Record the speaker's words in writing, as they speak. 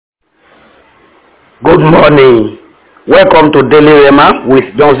Good morning. Welcome to Daily Rema with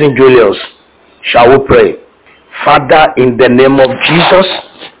Johnson Julius. Shall we pray? Father, in the name of Jesus,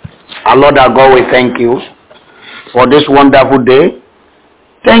 our Lord our God, we thank you for this wonderful day.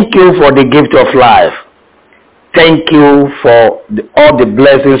 Thank you for the gift of life. Thank you for all the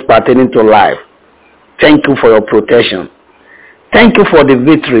blessings pertaining to life. Thank you for your protection. Thank you for the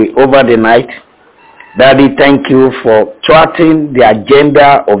victory over the night. Daddy, thank you for thwarting the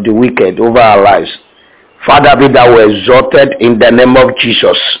agenda of the wicked over our lives. Father, be thou exalted in the name of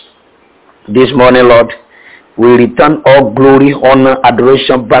Jesus. This morning, Lord, we return all glory, honor,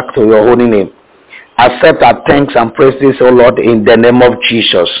 adoration back to your holy name. Accept our thanks and praises, O Lord, in the name of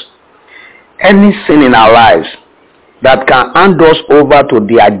Jesus. Any sin in our lives that can hand us over to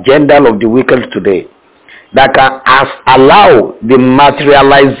the agenda of the wicked today, that can allow the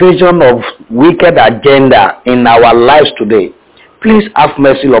materialization of wicked agenda in our lives today, please have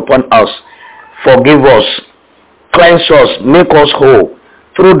mercy upon us. Forgive us, cleanse us, make us whole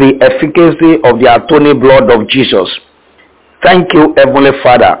through the efficacy of the atoning blood of Jesus. Thank you, Heavenly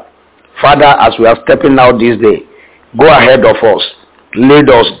Father. Father, as we are stepping out this day, go ahead of us, lead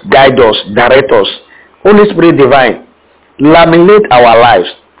us, guide us, direct us. Holy Spirit divine, laminate our lives.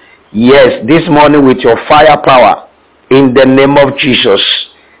 Yes, this morning with your firepower in the name of Jesus,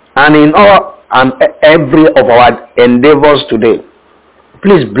 and in all and every of our endeavors today.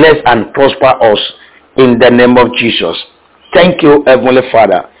 Please bless and prosper us in the name of Jesus. Thank you, Heavenly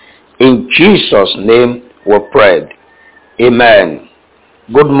Father. In Jesus' name we pray. Amen.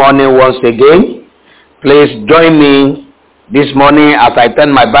 Good morning once again. Please join me this morning as I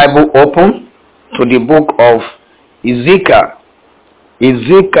turn my Bible open to the book of Ezekiel.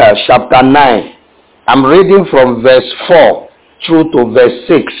 Ezekiel chapter 9. I'm reading from verse 4 through to verse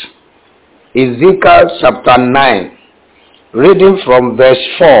 6. Ezekiel chapter 9. Reading from verse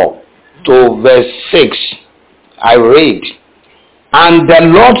 4 to verse 6, I read, And the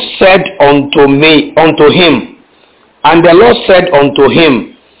Lord said unto him, And the Lord said unto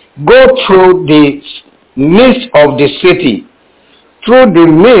him, Go through the midst of the city, through the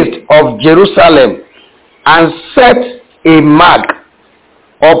midst of Jerusalem, and set a mark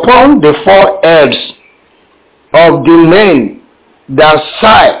upon the foreheads of the men that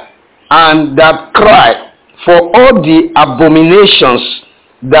sigh and that cry, for all the abominations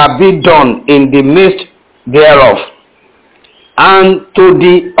that be done in the midst thereof. And to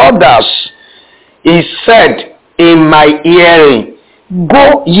the others he said in my hearing,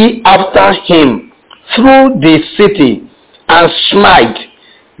 Go ye after him through the city, and smite.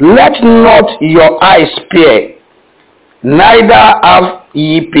 Let not your eyes spare, neither have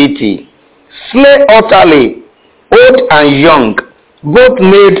ye pity. Slay utterly old and young, both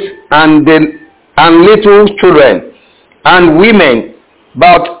maids and little children, and women,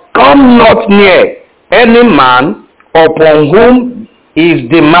 but come not near any man upon whom is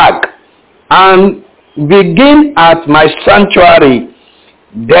the mark, and begin at my sanctuary.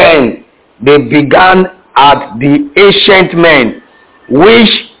 Then they began at the ancient men which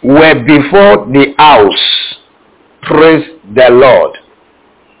were before the house. Praise the Lord.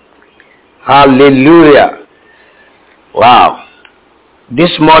 Hallelujah. Wow.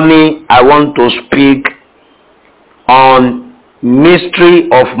 This morning I want to speak on mystery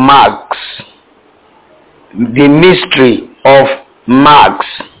of marks. The mystery of marks.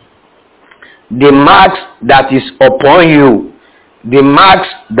 The marks that is upon you. The marks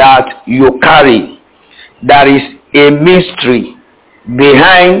that you carry. There is a mystery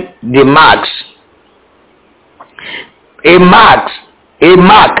behind the marks. A mark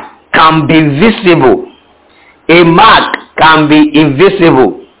can be visible. A mark can be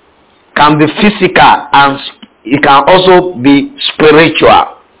invisible, can be physical, and it can also be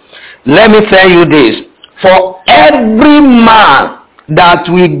spiritual. Let me tell you this. For every man that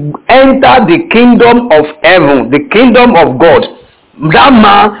will enter the kingdom of heaven, the kingdom of God, that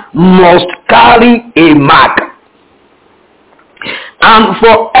man must carry a mark. And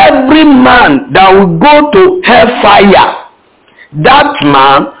for every man that will go to hellfire, that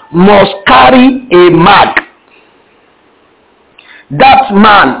man must carry a mark. That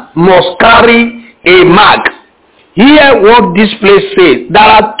man must carry a mark. Hear what this place says. There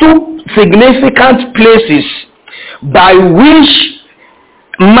are two significant places by which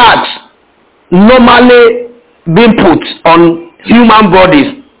marks normally being put on human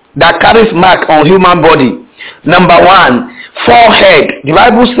bodies, that carries mark on human body. Number one, forehead. The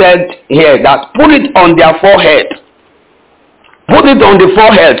Bible said here that put it on their forehead. Put it on the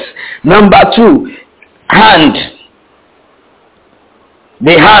forehead. Number two, hand.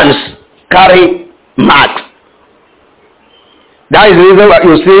 The hands carry marks. That is the reason why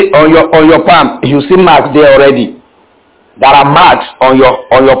you see on your palm, you see marks there already. There are marks on your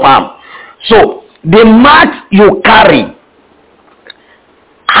palm. So the marks you carry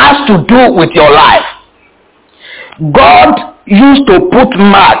has to do with your life. God used to put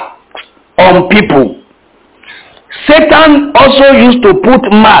marks on people. Satan also used to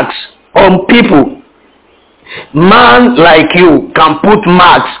put marks on people. Man like you can put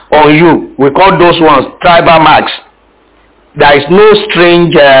marks on you. We call those ones tribal marks. There is no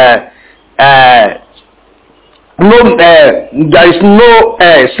strange there is no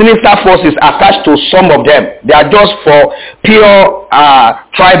sinister forces attached to some of them. They are just for pure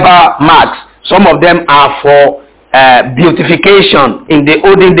tribal marks. Some of them are for beautification in the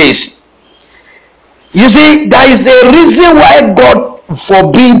olden days. You see, there is a reason why God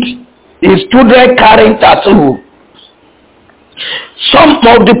forbid his children carrying tattoo. Some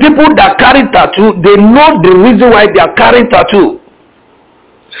of the people that carry tattoo, they know the reason why they are carrying tattoo.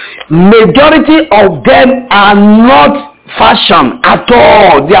 Majority of them are not fashion at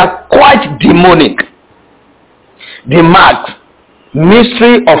all. They are quite demonic. The mark,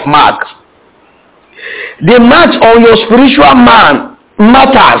 mystery of mark. The marks on your spiritual man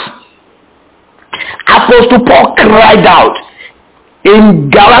matters. Apostle Paul cried out in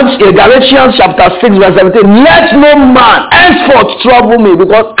Galatians chapter 6 verse 17, let no man henceforth trouble me,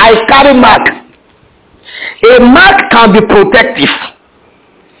 because I carry mark. A mark can be protective.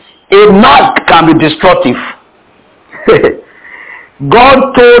 A mark can be destructive.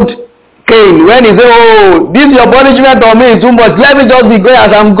 God told Cain when he said, oh, this your punishment on me is too much. Let me just be going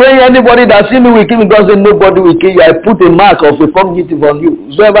as I'm going. Anybody that see me will kill me. God said, nobody will kill you. I put a mark of a fugitive on you.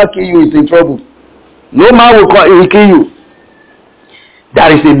 Whoever kill you is in trouble. No man will kill you. There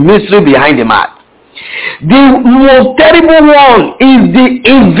is a mystery behind the mark. The most terrible one is the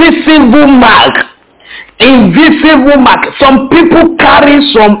invisible mark. Invisible mark. Some people carry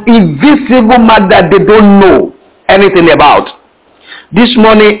some invisible mark that they don't know anything about. This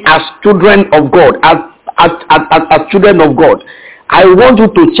morning, as children of God, as children of God, I want you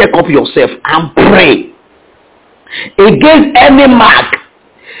to check up yourself and pray against any mark.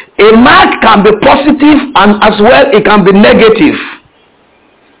 A mark can be positive and as well it can be negative.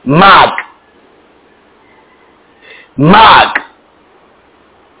 Mark.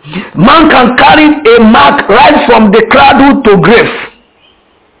 Man can carry a mark right from the cradle to grave.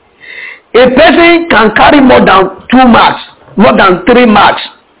 A person can carry more than 2 marks, more than 3 marks.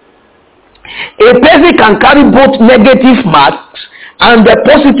 A person can carry both negative marks and the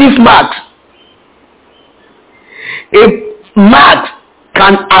positive marks. A mark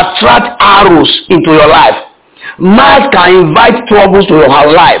can attract arrows into your life. Marks can invite troubles to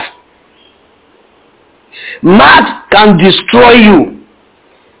your life. Marks can destroy you.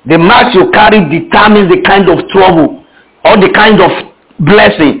 The marks you carry determines the kind of trouble or the kind of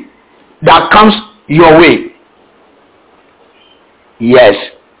blessing that comes your way. Yes,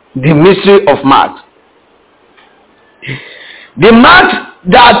 the mystery of marks. The mark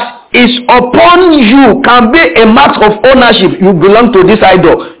that is upon you can be a mark of ownership. You belong to this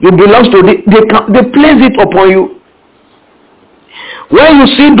idol. You belong to they place it upon you. When you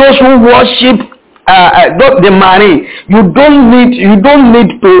see those who worship the marine, you don't need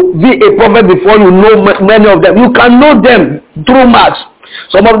to be a prophet before you know many of them. You can know them through marks.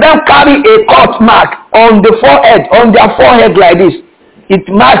 Some of them carry a cut mark on the forehead, on their forehead like this. It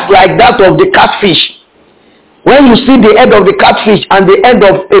marks like that of the catfish. When you see the head of the catfish and the head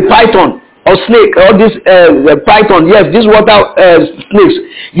of a python or snake, or this python, yes, these water snakes,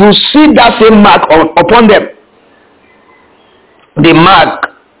 you see that same mark upon them. The mark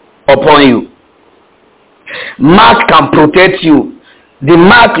upon you. Mark can protect you. The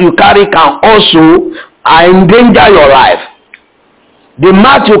mark you carry can also endanger your life. The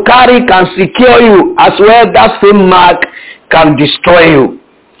mark you carry can secure you as well. That same mark can destroy you.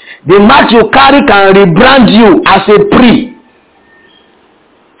 The mark you carry can rebrand you as a prey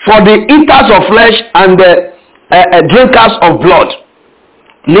for the eaters of flesh and the drinkers of blood.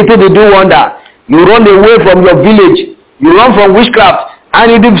 Little did you wonder, you run away from your village, you run from witchcraft,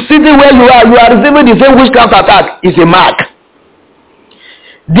 and in the city where you are receiving the same witchcraft attack. Is a mark.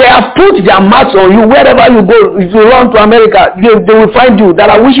 They have put their marks on you wherever you go. If you run to America, they will find you. There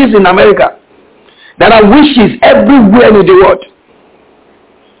are witches in America. There are witches everywhere in the world.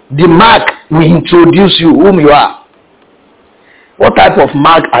 The mark will introduce you, whom you are. What type of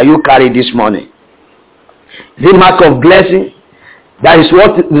mark are you carrying this morning? Is it mark of blessing? That is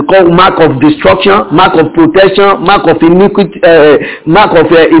what we call mark of destruction, mark of protection, mark of iniquity, mark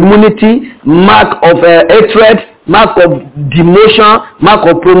of immunity, mark of hatred, mark of demotion, mark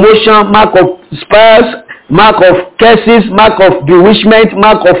of promotion, mark of spurs, mark of curses, mark of bewitchment,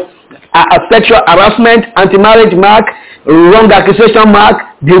 mark of sexual harassment, anti-marriage mark, wrong accusation mark.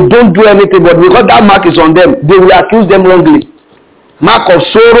 They don't do anything, but because that mark is on them, they will accuse them wrongly. Mark of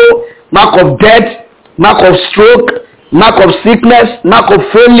sorrow, mark of death, mark of stroke, mark of sickness, mark of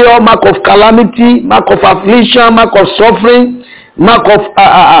failure, mark of calamity, mark of affliction, mark of suffering, mark of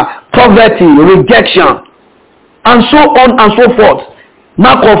poverty, rejection, and so on and so forth.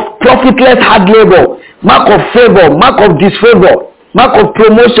 Mark of profitless hard labor, mark of favor, mark of disfavor, mark of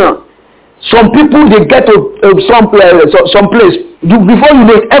promotion. Some people, they get to some place. Before you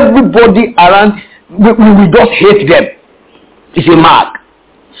know it, everybody around we just hate them. It's a mark.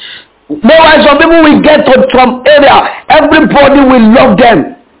 Meanwhile, some people will get to some area, everybody will love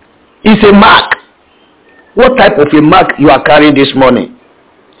them. It's a mark. What type of a mark you are carrying this morning?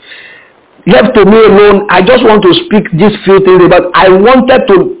 Left to me alone, I just want to speak these few things about. I want us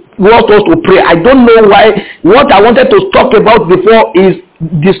to pray. I don't know why. What I wanted to talk about before is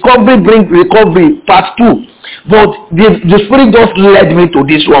discovery brings recovery, part 2. But the Spirit just led me to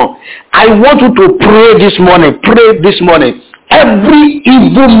this one. I want you to pray this morning. Pray this morning. Every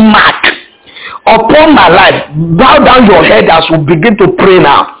evil mark upon my life, bow down your head as we begin to pray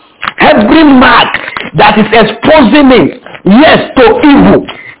now. Every mark that is exposing me, yes, to evil.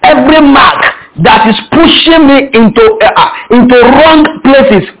 Every mark that is pushing me into wrong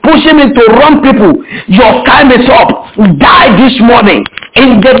places, pushing me to wrong people, your time is up. Die this morning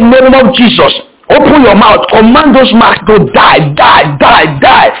in the name of Jesus. Open your mouth. Command those marks to die, die, die,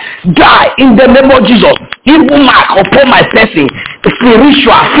 die, die in the name of Jesus. Evil mark upon my person,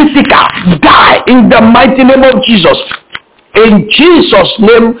 spiritual, physical, die in the mighty name of Jesus. In Jesus'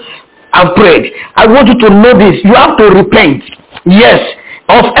 name, I prayed. I want you to know this. You have to repent. Yes.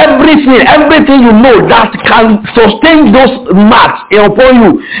 Of everything you know that can sustain those marks upon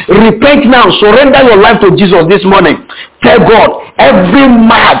you. Repent now. Surrender your life to Jesus this morning. Tell God, every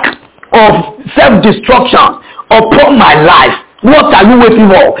mark of self-destruction upon my life, what are you waiting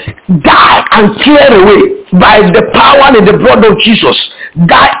for? Die and clear away by the power in the blood of Jesus.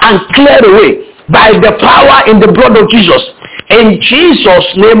 Die and clear away by the power in the blood of Jesus. In Jesus'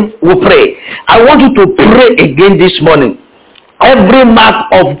 name we pray. I want you to pray again this morning. Every mark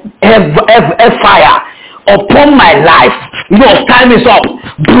of fire upon my life, your time is up.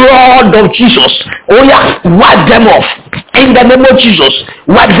 Blood of Jesus. Oh yeah, wipe them off. In the name of Jesus,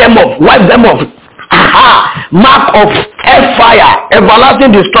 wipe them off. Wipe them off. Aha, mark of fire,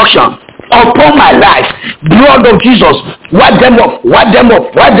 everlasting destruction upon my life. Blood of Jesus, wipe them off. Wipe them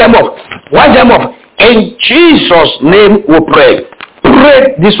off. Wipe them off. Wipe them off. In Jesus' name we pray.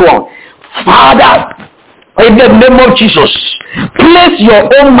 Pray this one. Father, in the name of Jesus, place your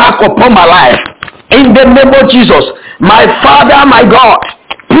own mark upon my life. In the name of Jesus, my Father, my God,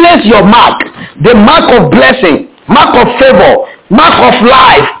 place your mark, the mark of blessing, mark of favor, mark of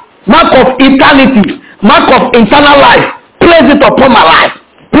life, mark of eternity, mark of eternal life. Place it upon my life.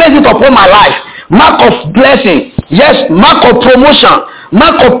 Place it upon my life. Mark of blessing. Yes, mark of promotion,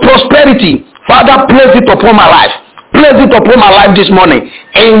 mark of prosperity. Father, place it upon my life. Place it upon my life this morning.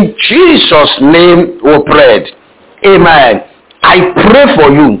 In Jesus' name we prayed. Amen. I pray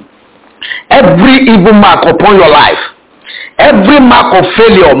for you. Every evil mark upon your life, every mark of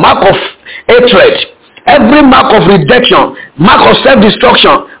failure, mark of hatred, every mark of rejection, mark of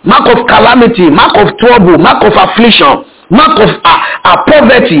self-destruction, mark of calamity, mark of trouble, mark of affliction, mark of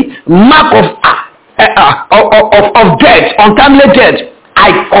poverty, mark of death, untimely death,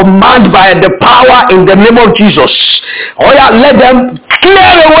 I command by the power in the name of Jesus. Oh yeah, let them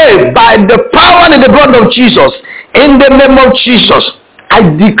clear away by the power in the blood of Jesus. In the name of Jesus, I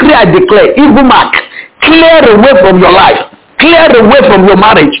decree, I declare, evil mark, clear away from your life, clear away from your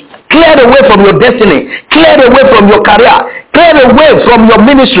marriage, clear away from your destiny, clear away from your career, clear away from your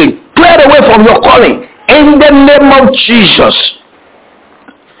ministry, clear away from your calling. In the name of Jesus.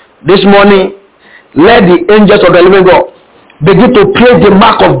 This morning, let the angels of the living God begin to place the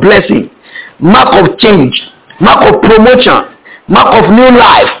mark of blessing, mark of change, mark of promotion, mark of new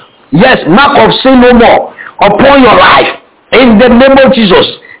life. Yes, mark of sin no more upon your life. In the name of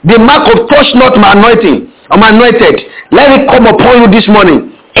Jesus, the mark of touch not my anointing, I'm anointed. Let it come upon you this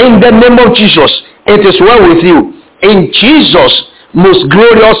morning. In the name of Jesus, it is well with you. In Jesus' most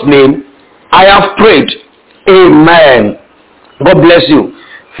glorious name, I have prayed. Amen. God bless you.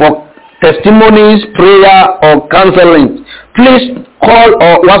 For testimonies, prayer, or counseling, please call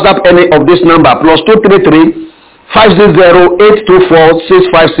or WhatsApp any of this number, +233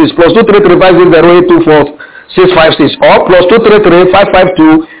 560-824-656, +233 560-824-656, or +233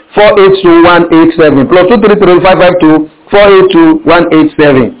 552-482-187, +233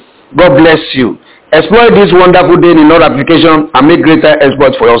 552-482-187. God bless you. Exploit this wonderful day in all application and make greater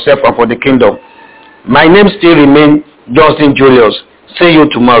exploits for yourself and for the kingdom. My name still remains Justin Julius. See you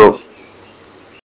tomorrow.